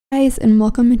Guys, and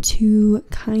welcome to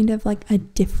kind of like a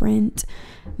different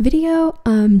video.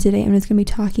 Today I'm just gonna be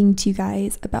talking to you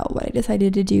guys about what I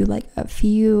decided to do like a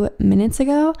few minutes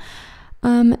ago.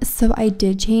 So I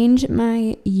did change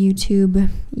my YouTube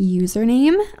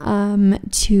username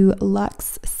to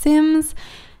Luxxsims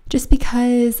just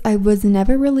because I was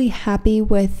never really happy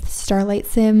with Starlight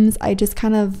Sims. I just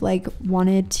kind of like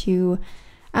wanted to,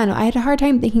 I don't know, I had a hard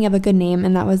time thinking of a good name,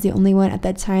 and that was the only one at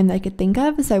that time that I could think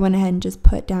of. So I went ahead and just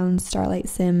put down Starlight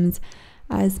Sims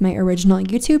as my original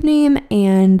YouTube name.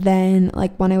 And then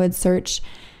like when I would search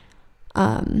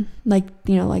like,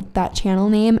 you know, like that channel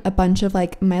name, a bunch of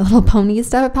like My Little Pony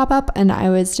stuff would pop up, and I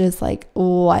was just like,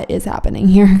 what is happening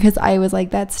here? Because I was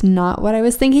like, that's not what I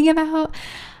was thinking about.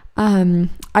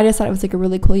 I just thought it was like a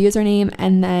really cool username,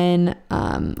 and then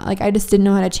like I just didn't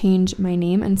know how to change my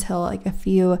name until like a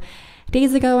few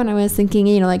days ago, and I was thinking,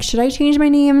 you know, like, should I change my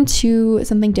name to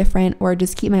something different or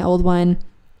just keep my old one?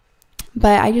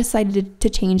 But I decided to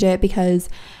change it because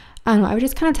I don't know, I was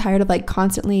just kind of tired of like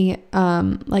constantly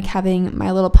like having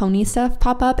My Little Pony stuff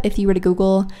pop up. If you were to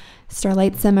Google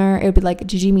Starlight Simmer, it would be like,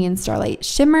 did you mean Starlight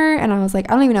Shimmer? And I was like,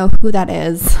 I don't even know who that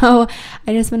is. So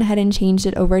I just went ahead and changed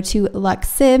it over to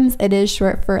Luxxsims. It is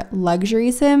short for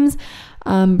Luxury Sims.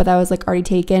 But that was like already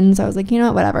taken, so I was like, you know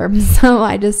what, whatever. So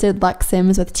I just did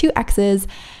Luxxsims with 2 X's.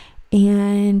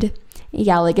 And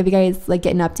yeah, like if you guys like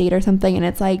get an update or something and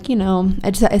it's like, you know,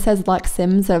 it says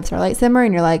Luxxsims instead of Starlight Simmer,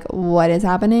 and you're like, what is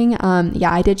happening?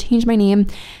 Yeah, I did change my name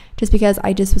just because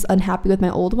I just was unhappy with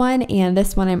my old one, and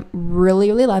this one I'm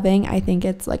really loving. I think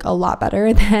it's like a lot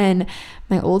better than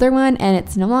my older one, and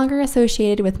it's no longer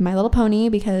associated with My Little Pony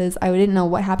because I didn't know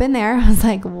what happened there. I was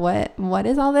like, what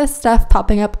is all this stuff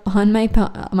popping up on my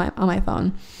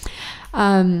phone?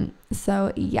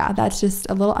 So yeah, that's just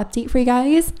a little update for you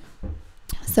guys.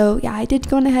 So yeah, I did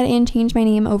go ahead and change my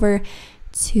name over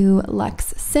to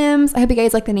Luxxsims. I hope you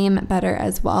guys like the name better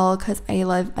as well, because I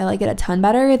like it a ton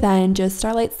better than just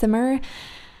Starlight Simmer.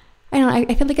 I don't know,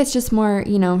 I feel like it's just more,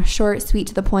 you know, short, sweet,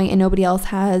 to the point, and nobody else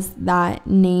has that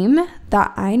name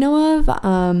that I know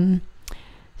of.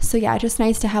 So yeah, just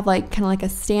nice to have like kind of like a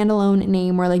standalone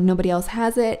name where like nobody else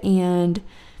has it, and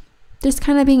just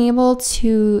kind of being able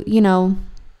to, you know,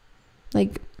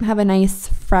 like have a nice,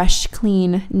 fresh,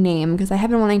 clean name, because I have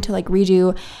been wanting to like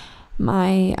redo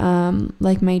my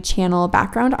like my channel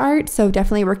background art, so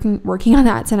definitely working on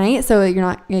that tonight, so you're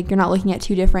not looking at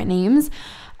 2 different names.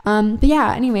 But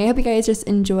yeah, anyway, I hope you guys just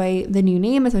enjoy the new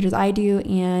name as much as I do,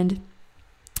 and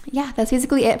yeah, that's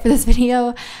basically it for this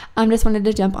video. Just wanted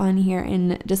to jump on here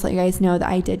and just let you guys know that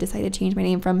I did decide to change my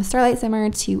name from Starlight Simmer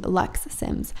to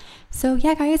Luxxsims. So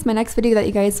yeah, guys, my next video that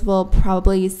you guys will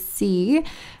probably see,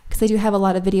 because I do have a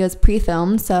lot of videos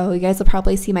pre-filmed, so you guys will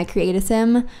probably see my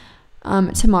Create-A-Sim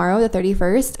tomorrow, the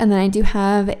 31st, and then I do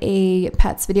have a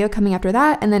pets video coming after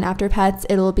that, and then after pets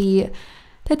it'll be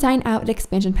the Dine Out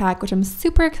expansion pack, which I'm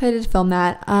super excited to film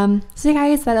that. So yeah,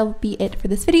 guys, that'll be it for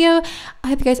this video. I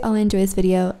hope you guys all enjoy this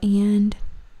video, and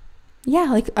yeah,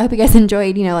 like I hope you guys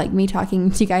enjoyed, you know, like me talking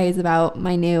to you guys about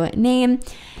my new name.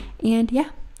 And yeah,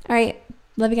 all right,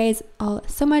 love you guys all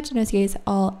so much, and I'll see you guys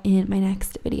all in my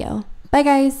next video. Bye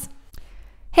guys.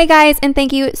 Hey guys, and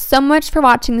thank you so much for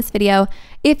watching this video.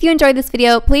 If you enjoyed this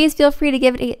video, please feel free to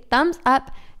give it a thumbs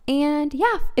up. And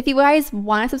yeah, if you guys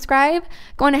want to subscribe,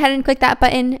 go on ahead and click that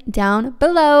button down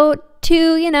below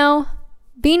to, you know,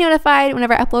 be notified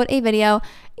whenever I upload a video.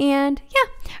 And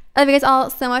yeah, I love you guys all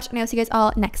so much, and I'll see you guys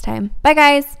all next time. Bye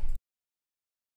guys.